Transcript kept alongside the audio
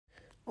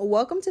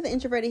Welcome to the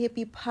Introverted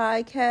Hippie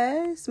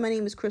podcast. My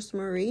name is Crystal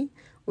Marie,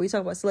 where we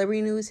talk about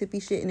celebrity news,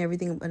 hippie shit, and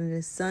everything under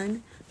the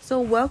sun.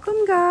 So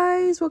welcome,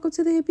 guys. Welcome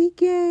to the hippie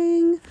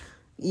gang.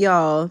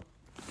 Y'all,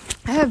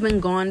 I have been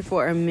gone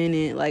for a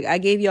minute. I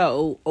gave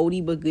y'all a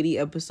oldie but goodie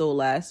episode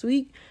last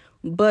week,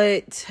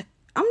 but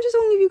I'm just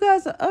going to give you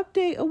guys an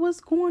update of what's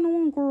going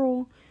on,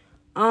 girl.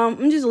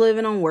 I'm just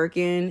living on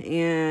working,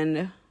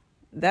 and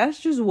that's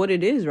just what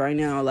it is right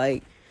now.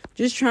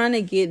 Just trying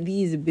to get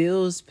these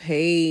bills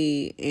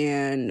paid,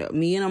 and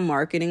me and a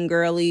marketing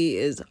girly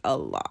is a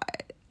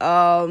lot.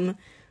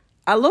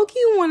 I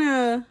low-key want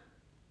to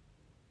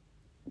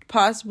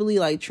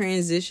possibly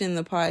transition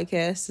the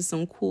podcast to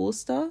some cool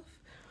stuff.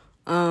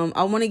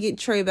 I want to get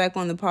Trey back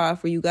on the pod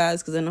for you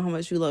guys because I know how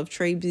much you love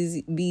Trey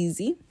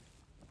Beezy.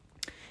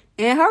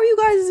 And how are you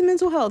guys'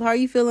 mental health? How are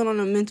you feeling on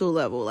a mental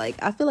level? I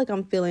feel like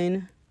I'm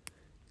feeling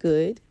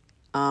good.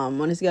 On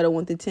a scale of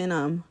 1 to 10,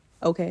 I'm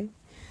okay.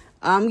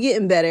 I'm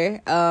getting better.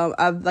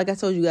 Like I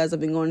told you guys, I've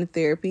been going to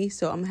therapy,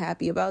 so I'm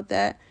happy about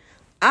that.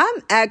 I'm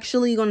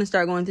actually going to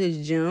start going to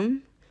the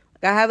gym.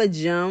 I have a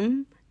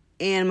gym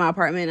in my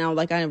apartment now.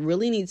 I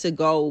really need to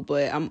go,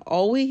 but I'm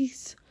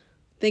always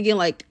thinking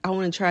I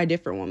want to try a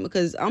different one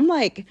because I'm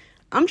trying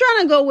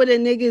to go where the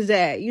niggas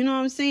at. You know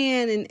what I'm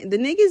saying? And the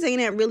niggas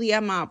ain't really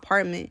at my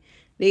apartment.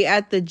 They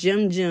at the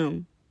gym.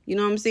 You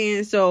know what I'm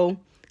saying? So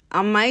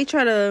I might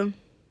try to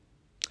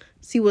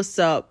see what's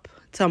up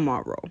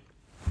tomorrow.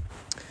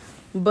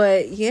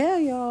 But yeah,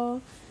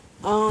 y'all,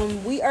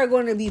 we are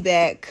going to be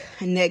back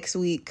next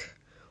week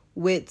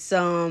with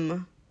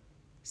some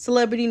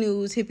celebrity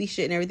news, hippie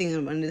shit, and everything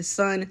under the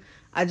sun.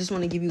 I just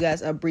want to give you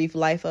guys a brief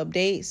life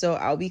update. So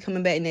I'll be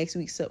coming back next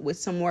week with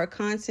some more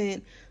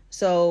content.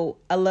 So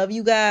I love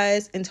you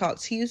guys and talk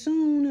to you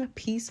soon.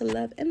 Peace,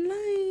 love, and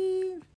light.